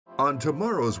On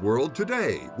Tomorrow's World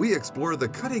Today, we explore the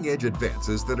cutting-edge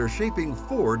advances that are shaping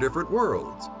 4 different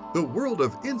worlds. The world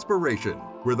of inspiration,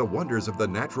 where the wonders of the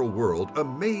natural world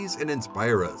amaze and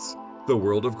inspire us. The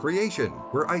world of creation,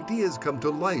 where ideas come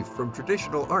to life from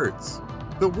traditional arts.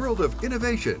 The world of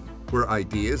innovation, where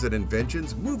ideas and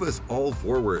inventions move us all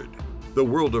forward. The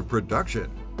world of production,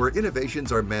 where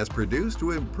innovations are mass-produced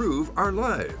to improve our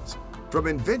lives. From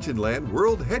Invention Land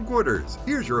World Headquarters,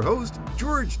 here's your host,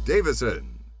 George Davison.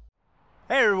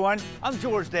 Hey everyone, I'm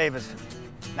George Davison.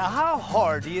 Now how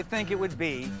hard do you think it would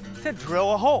be to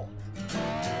drill a hole?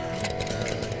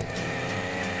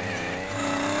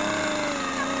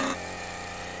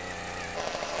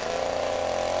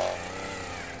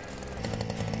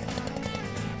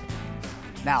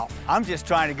 Now, I'm just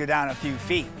trying to go down a few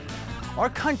feet. Our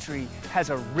country has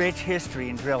a rich history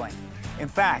in drilling. In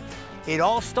fact, it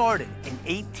all started in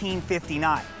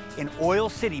 1859 in Oil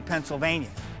City, Pennsylvania,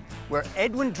 where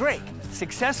Edwin Drake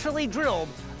successfully drilled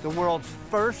the world's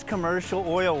first commercial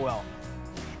oil well.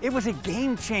 It was a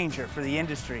game changer for the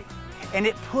industry, and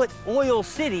it put Oil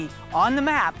City on the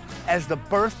map as the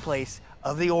birthplace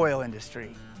of the oil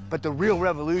industry. But the real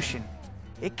revolution,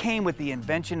 it came with the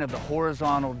invention of the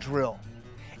horizontal drill.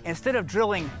 Instead of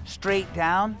drilling straight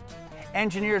down,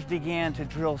 engineers began to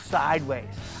drill sideways,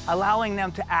 allowing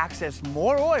them to access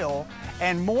more oil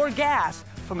and more gas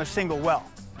from a single well.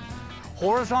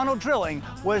 Horizontal drilling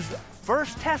was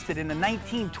first tested in the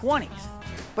 1920s,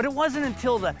 but it wasn't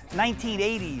until the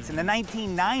 1980s and the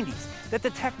 1990s that the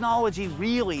technology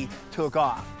really took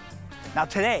off. Now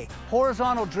today,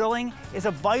 horizontal drilling is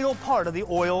a vital part of the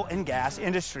oil and gas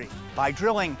industry. By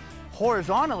drilling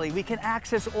horizontally, we can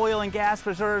access oil and gas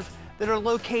reserves that are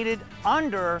located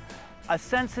under a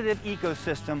sensitive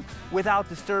ecosystem without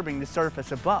disturbing the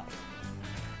surface above.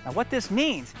 Now what this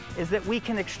means is that we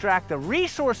can extract the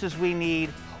resources we need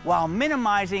while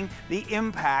minimizing the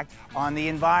impact on the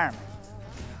environment.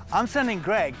 I'm sending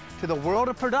Greg to the world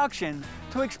of production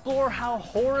to explore how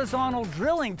horizontal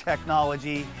drilling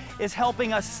technology is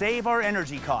helping us save our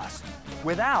energy costs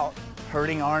without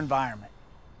hurting our environment.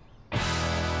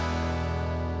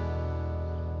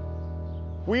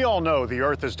 We all know the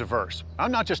Earth is diverse.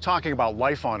 I'm not just talking about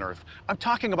life on Earth. I'm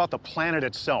talking about the planet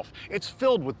itself. It's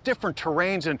filled with different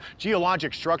terrains and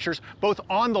geologic structures, both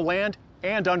on the land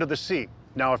and under the sea.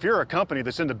 Now, if you're a company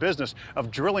that's in the business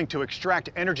of drilling to extract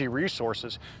energy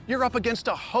resources, you're up against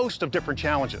a host of different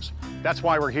challenges. That's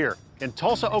why we're here in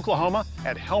Tulsa, Oklahoma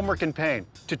at Helmerich & Payne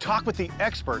to talk with the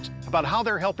experts about how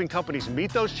they're helping companies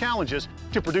meet those challenges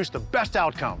to produce the best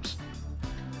outcomes.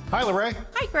 Hi, Lorraine.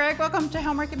 Hi, Greg. Welcome to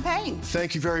Helmerich & Payne.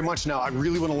 Thank you very much. Now, I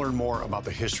really want to learn more about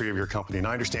the history of your company, and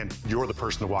I understand you're the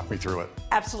person to walk me through it.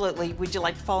 Absolutely. Would you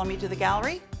like to follow me to the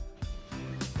gallery?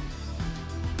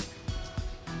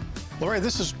 Lorraine,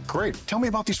 this is great. Tell me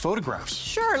about these photographs.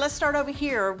 Sure. Let's start over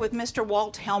here with Mr.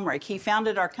 Walt Helmerich. He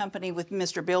founded our company with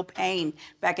Mr. Bill Payne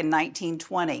back in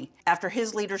 1920. After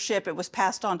his leadership, it was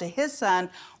passed on to his son,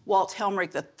 Walt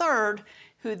Helmerich III,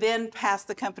 who then passed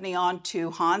the company on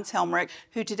to Hans Helmerich,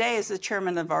 who today is the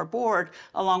chairman of our board,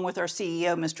 along with our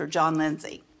CEO, Mr. John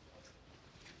Lindsay.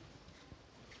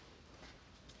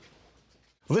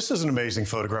 Well, this is an amazing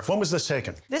photograph. When was this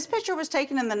taken? This picture was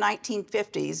taken in the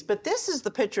 1950s, but this is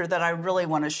the picture that I really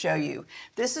want to show you.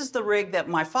 This is the rig that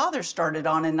my father started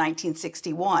on in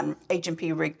 1961,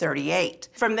 H&P Rig 38.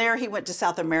 From there, he went to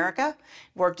South America,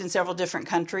 worked in several different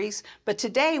countries, but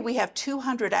today we have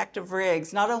 200 active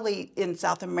rigs, not only in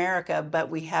South America, but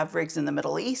we have rigs in the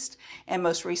Middle East, and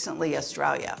most recently,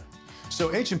 Australia.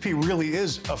 So H&P really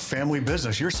is a family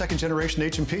business. You're second generation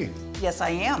H&P. Yes,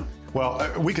 I am. Well,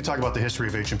 we could talk about the history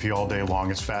of H&P all day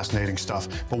long. It's fascinating stuff.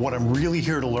 But what I'm really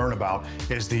here to learn about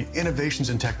is the innovations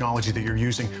in technology that you're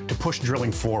using to push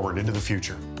drilling forward into the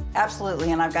future.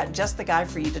 Absolutely, and I've got just the guy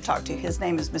for you to talk to. His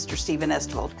name is Mr. Stephen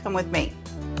Estvold. Come with me.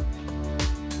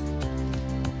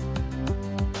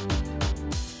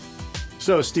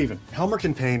 So, Stephen,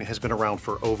 Helmerich & Payne has been around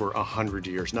for over 100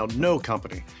 years. Now, no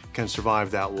company can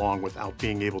survive that long without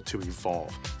being able to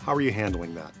evolve. How are you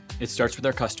handling that? It starts with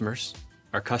our customers.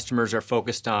 Our customers are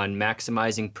focused on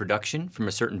maximizing production from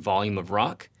a certain volume of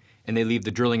rock, and they leave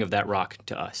the drilling of that rock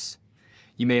to us.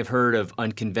 You may have heard of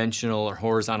unconventional or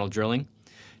horizontal drilling.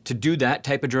 To do that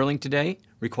type of drilling today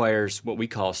requires what we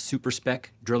call super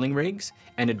spec drilling rigs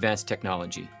and advanced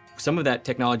technology. Some of that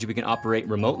technology we can operate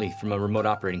remotely from a remote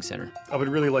operating center. I would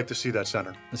really like to see that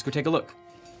center. Let's go take a look.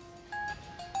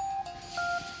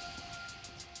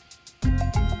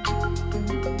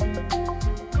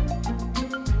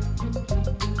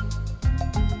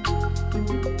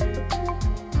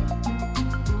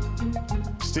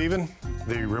 Stephen,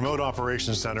 The remote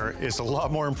operations center is a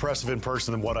lot more impressive in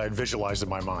person than what I had visualized in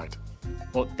my mind.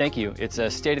 Well, thank you. It's a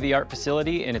state-of-the-art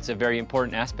facility, and it's a very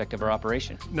important aspect of our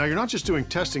operation. Now, you're not just doing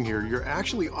testing here, you're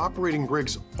actually operating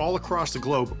rigs all across the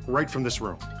globe right from this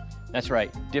room. That's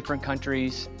right. Different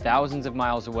countries, thousands of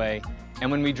miles away. And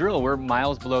when we drill, we're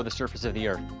miles below the surface of the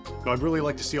Earth. I'd really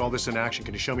like to see all this in action.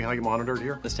 Can you show me how you monitor it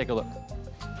here? Let's take a look.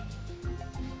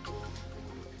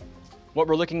 What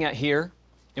we're looking at here,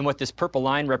 and what this purple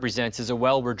line represents, is a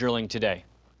well we're drilling today.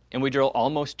 And we drill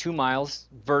almost 2 miles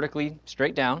vertically,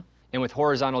 straight down. And with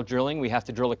horizontal drilling, we have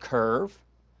to drill a curve.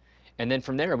 And then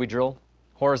from there, we drill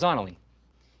horizontally.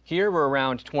 Here, we're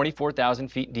around 24,000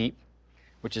 feet deep,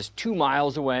 which is 2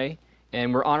 miles away,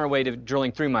 and we're on our way to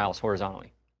drilling 3 miles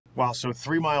horizontally. Wow, so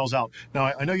 3 miles out.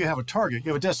 Now, I know you have a target,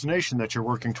 you have a destination that you're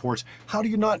working towards. How do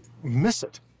you not miss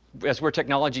it? That's where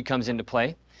technology comes into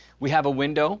play. We have a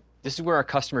window. This is where our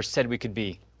customers said we could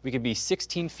be. We could be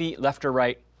 16 feet left or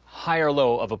right, high or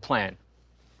low of a plan.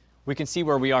 We can see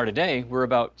where we are today. We're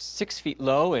about 6 feet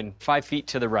low and 5 feet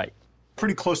to the right.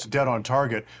 Pretty close to dead on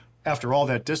target. After all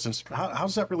that distance, how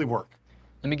does that really work?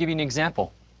 Let me give you an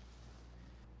example.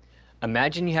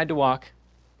 Imagine you had to walk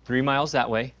 3 miles that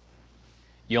way.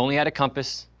 You only had a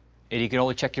compass, and you could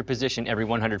only check your position every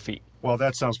 100 feet. Well,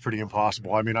 that sounds pretty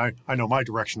impossible. I mean, I know my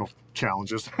directional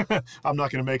challenges. I'm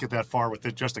not going to make it that far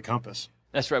with just a compass.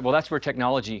 That's right. Well, that's where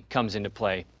technology comes into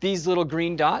play. These little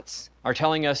green dots are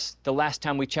telling us the last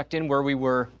time we checked in where we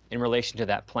were in relation to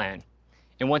that plan.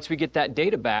 And once we get that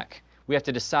data back, we have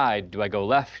to decide, do I go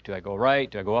left, do I go right,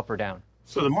 do I go up or down?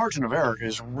 So the margin of error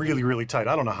is really, really tight.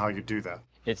 I don't know how you do that.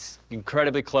 It's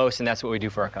incredibly close, and that's what we do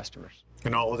for our customers.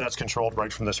 And all of that's controlled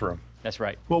right from this room. That's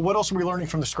right. Well, what else are we learning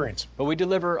from the screens? But we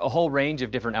deliver a whole range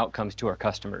of different outcomes to our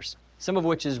customers, some of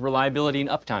which is reliability and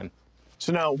uptime.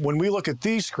 So now, when we look at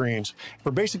these screens,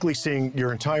 we're basically seeing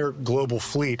your entire global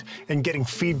fleet and getting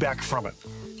feedback from it.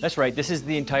 That's right. This is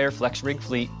the entire Flex Rig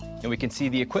fleet, and we can see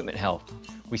the equipment health.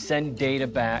 We send data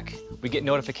back. We get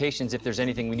notifications if there's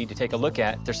anything we need to take a look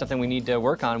at. If there's something we need to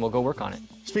work on, we'll go work on it.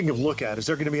 Speaking of look at, is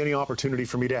there going to be any opportunity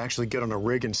for me to actually get on a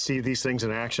rig and see these things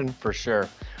in action? For sure.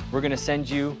 We're going to send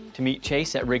you to meet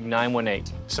Chase at Rig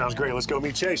 918. Sounds great. Let's go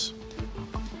meet Chase.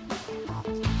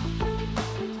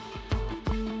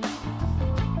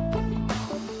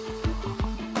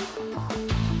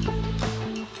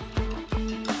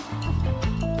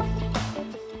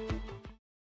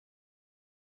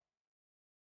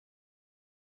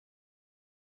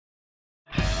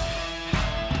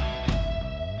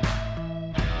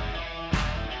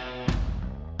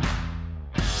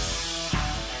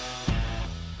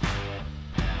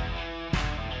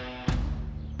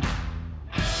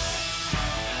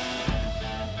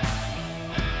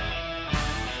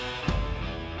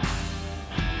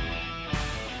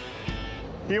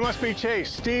 You must be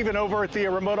Chase. Steven over at the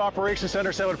Remote Operations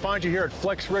Center said I would find you here at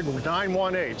Flex Rig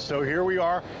 918. So here we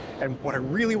are. And what I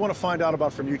really want to find out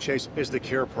about from you, Chase, is the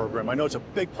CARE program. I know it's a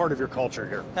big part of your culture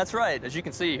here. That's right. As you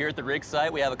can see here at the rig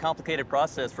site, we have a complicated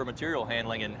process for material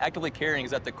handling, and actively caring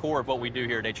is at the core of what we do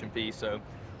here at H&P. So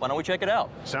why don't we check it out?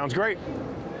 Sounds great.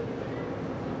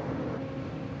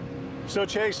 So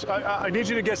Chase, I need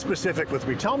you to get specific with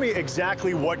me. Tell me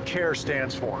exactly what CARE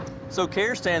stands for. So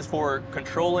CARE stands for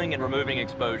controlling and removing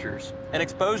exposures. And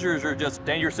exposures are just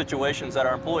dangerous situations that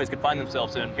our employees could find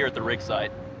themselves in here at the rig site.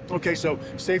 Okay, so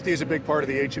safety is a big part of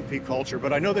the H&P culture,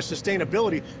 but I know that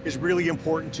sustainability is really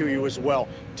important to you as well.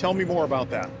 Tell me more about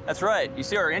that. That's right. You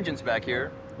see our engines back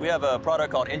here. We have a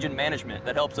product called Engine Management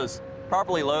that helps us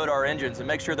properly load our engines and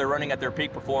make sure they're running at their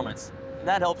peak performance. And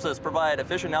that helps us provide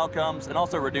efficient outcomes and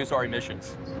also reduce our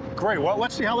emissions. Great. Well,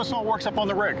 let's see how this all works up on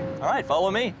the rig. All right, follow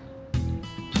me.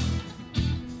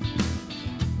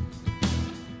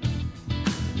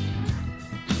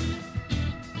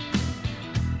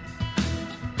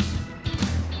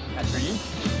 That's for you.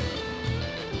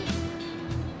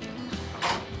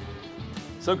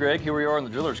 So Greg, here we are in the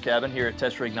driller's cabin here at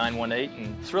Test Rig 918,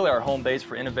 and it's really our home base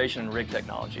for innovation in rig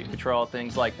technology. We trial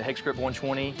things like the HexGrip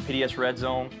 120, PDS Red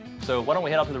Zone. So why don't we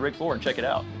head out to the rig floor and check it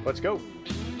out? Let's go.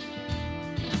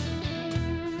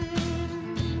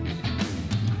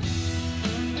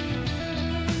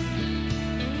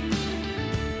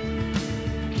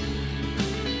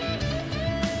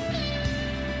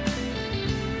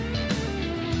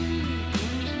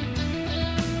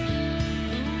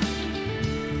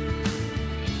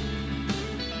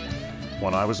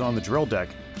 When I was on the drill deck,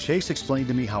 Chase explained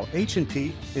to me how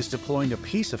H&P is deploying a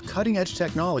piece of cutting-edge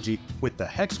technology with the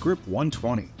HexGrip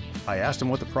 120. I asked him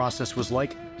what the process was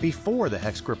like before the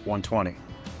HexGrip 120.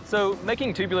 So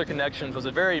making tubular connections was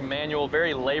a very manual,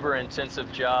 very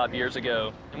labor-intensive job years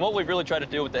ago. And what we've really tried to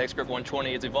do with the Hex-Grip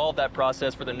 120 is evolve that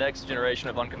process for the next generation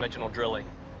of unconventional drilling.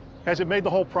 Has it made the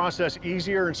whole process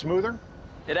easier and smoother?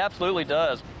 It absolutely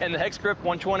does. And the Hex-Grip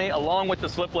 120, along with the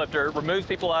slip lifter, removes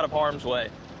people out of harm's way.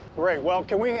 Great. Well,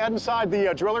 can we head inside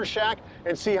the driller's shack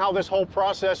and see how this whole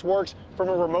process works from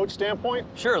a remote standpoint?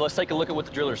 Sure, let's take a look at what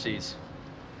the driller sees.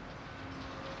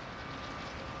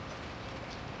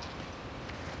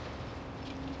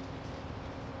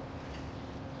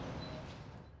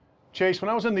 Chase, when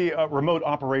I was in the remote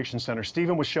operations center,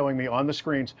 Stephen was showing me on the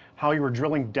screens how you were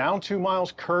drilling down 2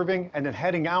 miles, curving, and then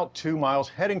heading out 2 miles,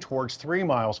 heading towards 3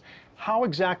 miles. How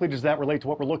exactly does that relate to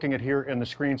what we're looking at here in the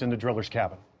screens in the driller's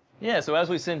cabin? Yeah, so as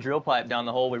we send drill pipe down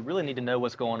the hole, we really need to know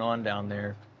what's going on down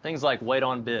there. Things like weight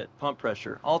on bit, pump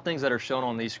pressure, all things that are shown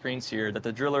on these screens here that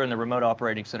the driller and the remote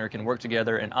operating center can work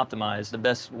together and optimize the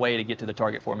best way to get to the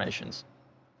target formations.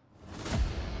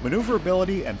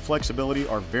 Maneuverability and flexibility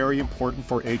are very important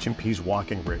for H&P's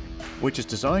walking rig, which is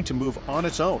designed to move on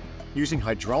its own using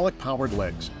hydraulic-powered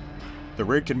legs. The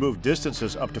rig can move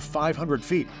distances up to 500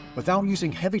 feet without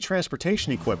using heavy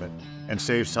transportation equipment and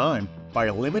saves time by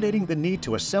eliminating the need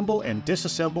to assemble and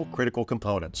disassemble critical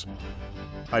components.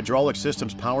 Hydraulic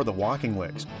systems power the walking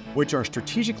legs, which are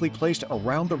strategically placed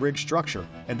around the rig structure,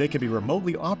 and they can be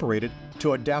remotely operated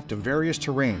to adapt to various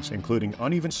terrains, including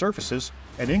uneven surfaces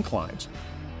and inclines.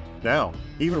 Now,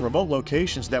 even remote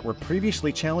locations that were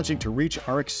previously challenging to reach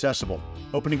are accessible,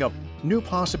 opening up new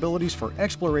possibilities for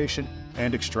exploration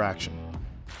and extraction.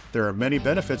 There are many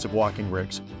benefits of walking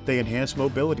rigs. They enhance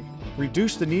mobility,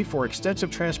 reduce the need for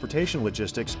extensive transportation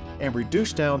logistics, and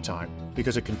reduce downtime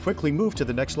because it can quickly move to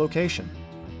the next location.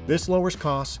 This lowers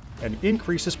costs and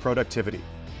increases productivity.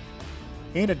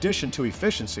 In addition to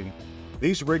efficiency,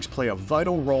 these rigs play a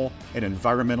vital role in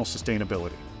environmental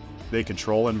sustainability. They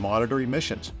control and monitor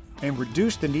emissions and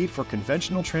reduce the need for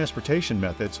conventional transportation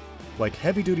methods like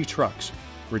heavy-duty trucks,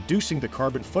 reducing the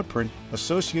carbon footprint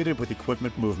associated with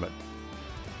equipment movement.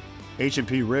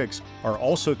 H&P rigs are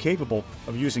also capable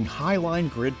of using high-line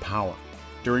grid power.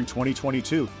 During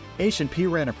 2022, H&P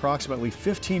ran approximately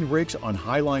 15 rigs on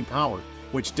high-line power,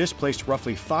 which displaced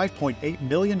roughly 5.8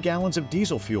 million gallons of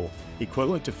diesel fuel,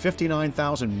 equivalent to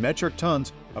 59,000 metric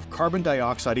tons of carbon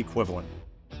dioxide equivalent.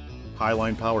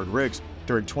 High-line powered rigs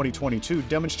during 2022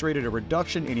 demonstrated a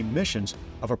reduction in emissions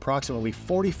of approximately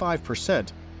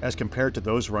 45% as compared to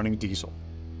those running diesel.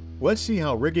 Let's see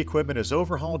how rig equipment is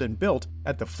overhauled and built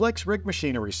at the Flex Rig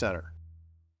Machinery Center.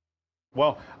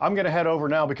 Well, I'm going to head over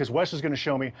now because Wes is going to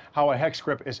show me how a hex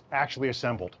grip is actually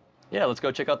assembled. Yeah, let's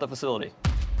go check out the facility.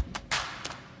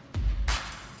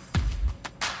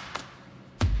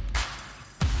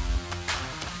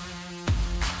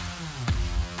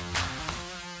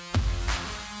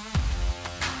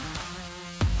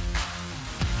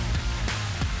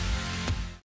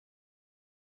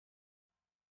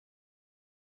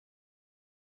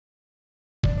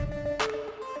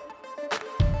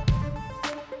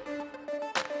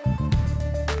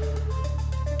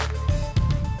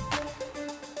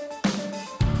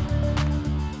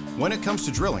 When it comes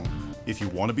to drilling, if you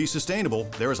want to be sustainable,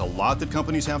 there is a lot that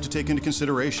companies have to take into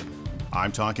consideration.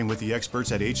 I'm talking with the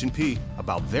experts at H&P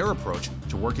about their approach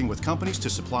to working with companies to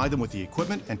supply them with the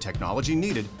equipment and technology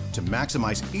needed to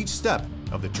maximize each step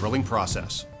of the drilling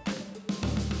process.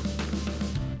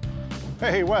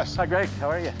 Hey, Wes. Hi, Greg. How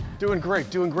are you? Doing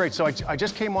great, doing great. So I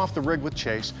just came off the rig with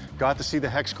Chase, got to see the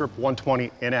Hex Grip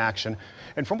 120 in action.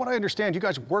 And from what I understand, you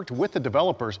guys worked with the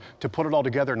developers to put it all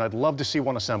together, and I'd love to see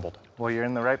one assembled. Well, you're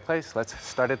in the right place. Let's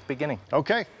start at the beginning.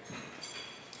 Okay.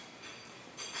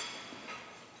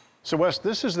 So Wes,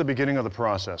 this is the beginning of the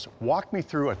process. Walk me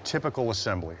through a typical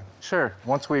assembly. Sure.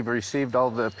 Once we've received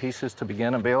all the pieces to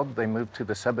begin a build, they move to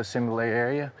the sub-assembly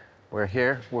area, where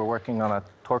here we're working on a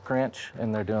torque wrench,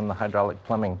 and they're doing the hydraulic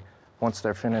plumbing. Once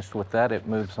they're finished with that, it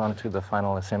moves on to the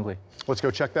final assembly. Let's go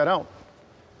check that out.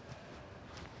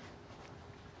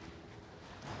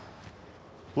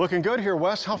 Looking good here,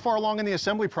 Wes. How far along in the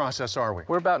assembly process are we?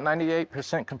 We're about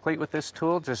 98% complete with this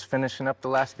tool, just finishing up the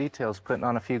last details, putting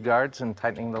on a few guards and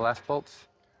tightening the last bolts.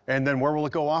 And then where will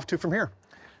it go off to from here?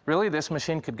 Really, this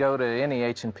machine could go to any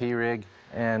H&P rig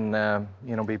and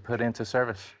be put into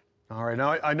service. All right,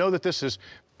 now I know that this is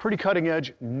pretty cutting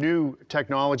edge, new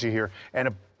technology here, and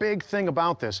a big thing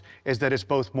about this is that it's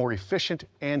both more efficient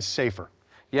and safer.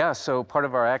 Yeah, so part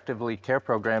of our actively care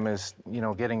program is,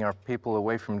 getting our people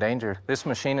away from danger. This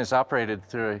machine is operated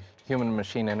through a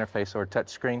human-machine interface or touch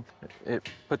screen. It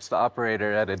puts the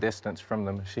operator at a distance from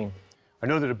the machine. I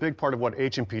know that a big part of what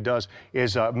H&P does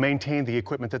is maintain the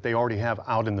equipment that they already have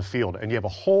out in the field, and you have a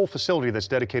whole facility that's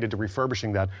dedicated to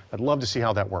refurbishing that. I'd love to see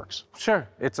how that works. Sure,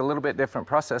 it's a little bit different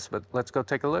process, but let's go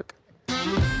take a look.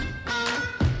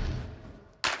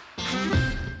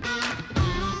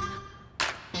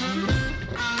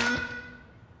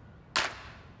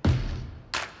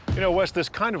 You know, Wes, this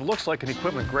kind of looks like an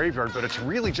equipment graveyard, but it's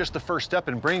really just the first step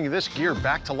in bringing this gear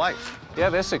back to life.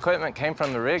 Yeah, this equipment came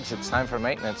from the rigs. It's time for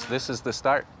maintenance. This is the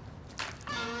start.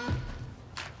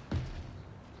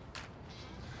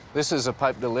 This is a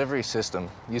pipe delivery system.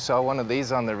 You saw one of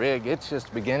these on the rig. It's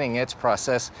just beginning its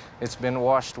process. It's been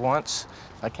washed once.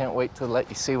 I can't wait to let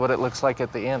you see what it looks like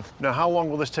at the end. Now, how long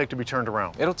will this take to be turned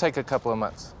around? It'll take a couple of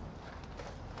months.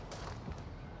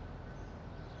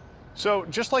 So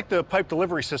just like the pipe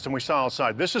delivery system we saw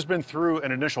outside, this has been through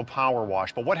an initial power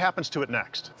wash, but what happens to it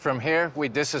next? From here, we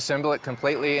disassemble it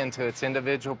completely into its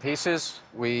individual pieces.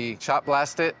 We shot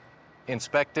blast it,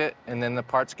 inspect it, and then the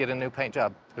parts get a new paint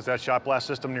job. Is that shot blast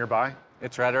system nearby?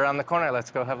 It's right around the corner.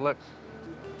 Let's go have a look.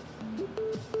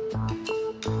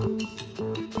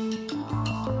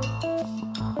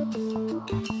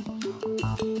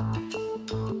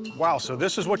 Wow, so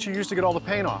this is what you use to get all the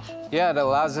paint off? Yeah, it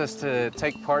allows us to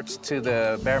take parts to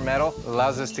the bare metal. It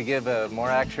allows us to give a more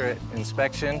accurate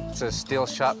inspection. It's a steel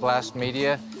shot blast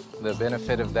media. The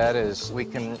benefit of that is we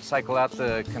can cycle out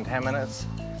the contaminants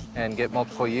and get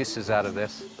multiple uses out of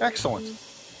this. Excellent.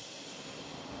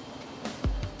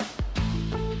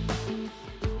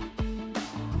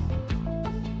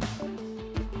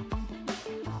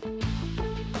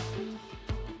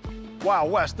 Wow,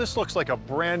 Wes, this looks like a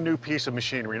brand new piece of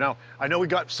machinery. Now, I know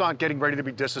saw it getting ready to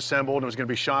be disassembled and it was going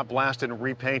to be shot blasted and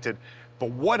repainted, but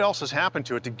what else has happened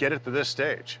to it to get it to this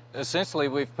stage? Essentially,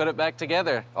 we've put it back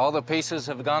together. All the pieces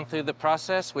have gone through the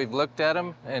process. We've looked at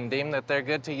them and deemed that they're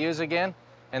good to use again,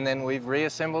 and then we've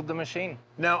reassembled the machine.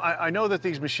 Now, I know that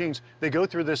these machines, they go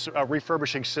through this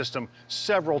refurbishing system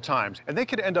several times, and they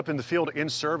could end up in the field in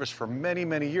service for many,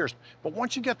 many years. But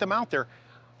once you get them out there,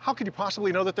 how could you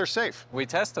possibly know that they're safe? We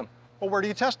test them. Well, where do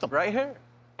you test them? Right here.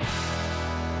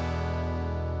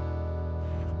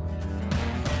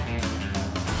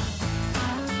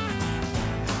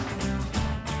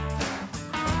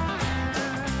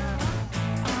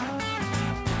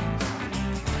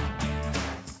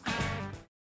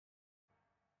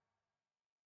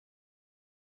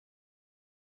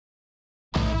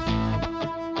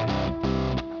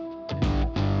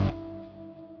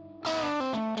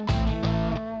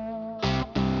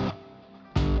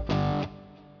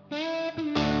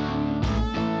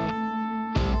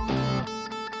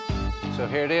 So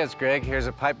here it is, Greg. Here's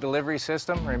a pipe delivery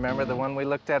system. Remember the one we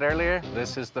looked at earlier?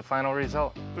 This is the final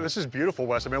result. This is beautiful,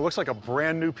 Wes. I mean, it looks like a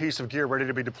brand new piece of gear ready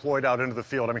to be deployed out into the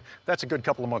field. I mean, that's a good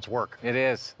couple of months' work. It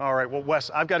is. All right, well, Wes,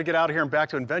 I've got to get out of here and back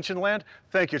to Invention Land.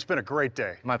 Thank you. It's been a great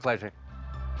day. My pleasure.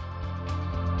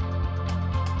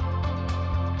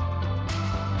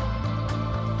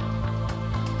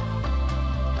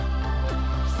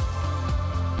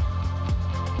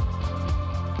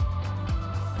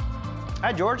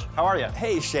 Hi, George. How are you?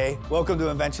 Hey, Shay. Welcome to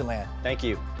Invention Land. Thank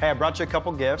you. Hey, I brought you a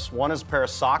couple gifts. One is a pair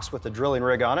of socks with a drilling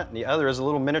rig on it, and the other is a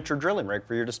little miniature drilling rig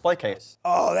for your display case.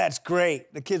 Oh, that's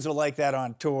great. The kids will like that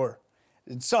on tour.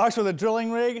 Socks with a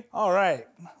drilling rig? All right.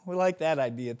 We like that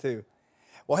idea, too.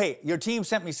 Well, hey, your team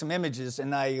sent me some images,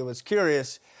 and I was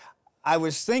curious. I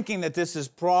was thinking that this is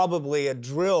probably a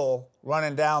drill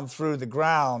running down through the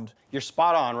ground. You're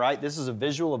spot on, right? This is a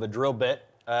visual of a drill bit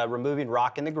removing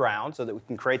rock in the ground so that we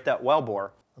can create that well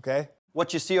bore. Okay.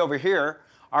 What you see over here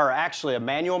are actually a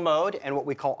manual mode and what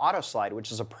we call auto slide,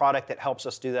 which is a product that helps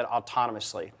us do that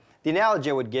autonomously. The analogy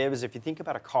I would give is if you think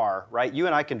about a car, right? You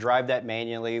and I can drive that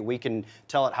manually. We can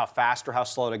tell it how fast or how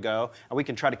slow to go, and we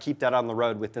can try to keep that on the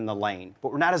road within the lane.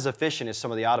 But we're not as efficient as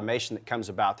some of the automation that comes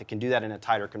about that can do that in a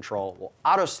tighter control. Well,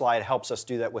 auto slide helps us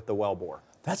do that with the well bore.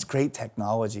 That's great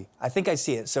technology. I think I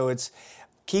see it. So it's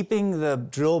keeping the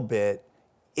drill bit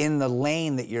in the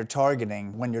lane that you're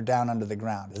targeting when you're down under the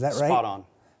ground. Is that right? Spot on.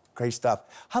 Great stuff.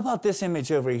 How about this image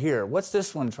over here? What's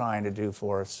this one trying to do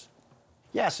for us?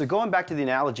 Yeah, so going back to the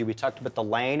analogy, we talked about the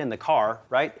lane and the car,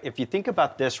 right? If you think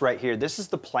about this right here, this is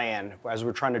the plan as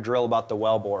we're trying to drill about the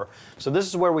well bore. So this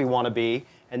is where we want to be,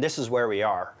 and this is where we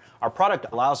are. Our product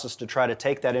allows us to try to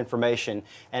take that information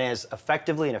and as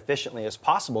effectively and efficiently as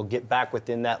possible get back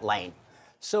within that lane.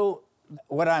 So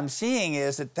what I'm seeing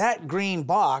is that green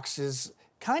box is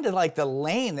kind of like the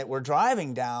lane that we're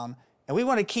driving down, and we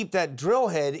want to keep that drill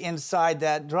head inside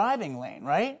that driving lane,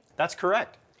 right? That's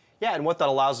correct. Yeah, and what that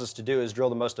allows us to do is drill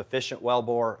the most efficient well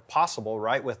bore possible,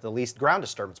 right, with the least ground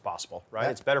disturbance possible, right?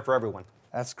 It's better for everyone.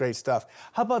 That's great stuff.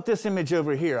 How about this image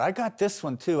over here? I got this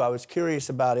one too. I was curious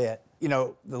about it. You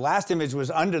know, the last image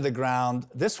was under the ground.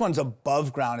 This one's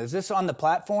above ground. Is this on the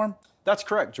platform? That's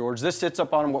correct, George. This sits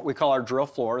up on what we call our drill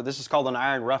floor. This is called an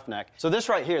iron roughneck. So this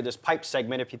right here, this pipe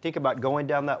segment, if you think about going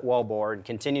down that wall bore and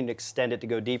continuing to extend it to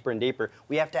go deeper and deeper,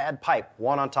 we have to add pipe,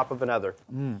 one on top of another.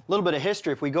 A little bit of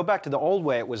history, if we go back to the old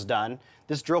way it was done,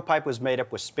 this drill pipe was made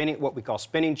up with what we call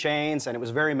spinning chains, and it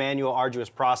was a very manual, arduous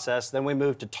process. Then we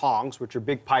moved to tongs, which are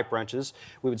big pipe wrenches.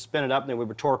 We would spin it up, and then we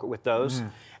would torque it with those.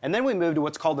 And then we moved to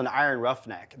what's called an iron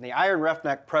roughneck. And the iron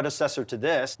roughneck predecessor to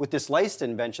this, with this latest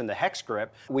invention, the hex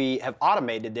grip, we have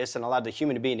automated this and allowed the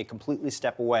human being to completely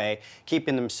step away,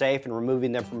 keeping them safe and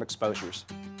removing them from exposures.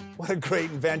 What a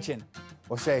great invention.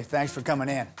 Well, Shay, thanks for coming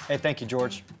in. Hey, thank you,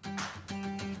 George.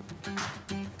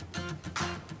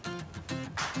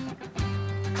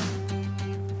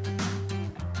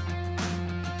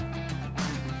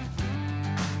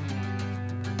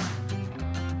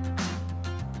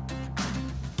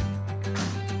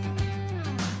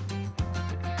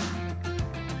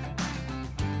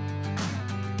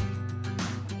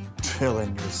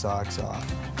 Drilling your socks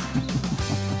off.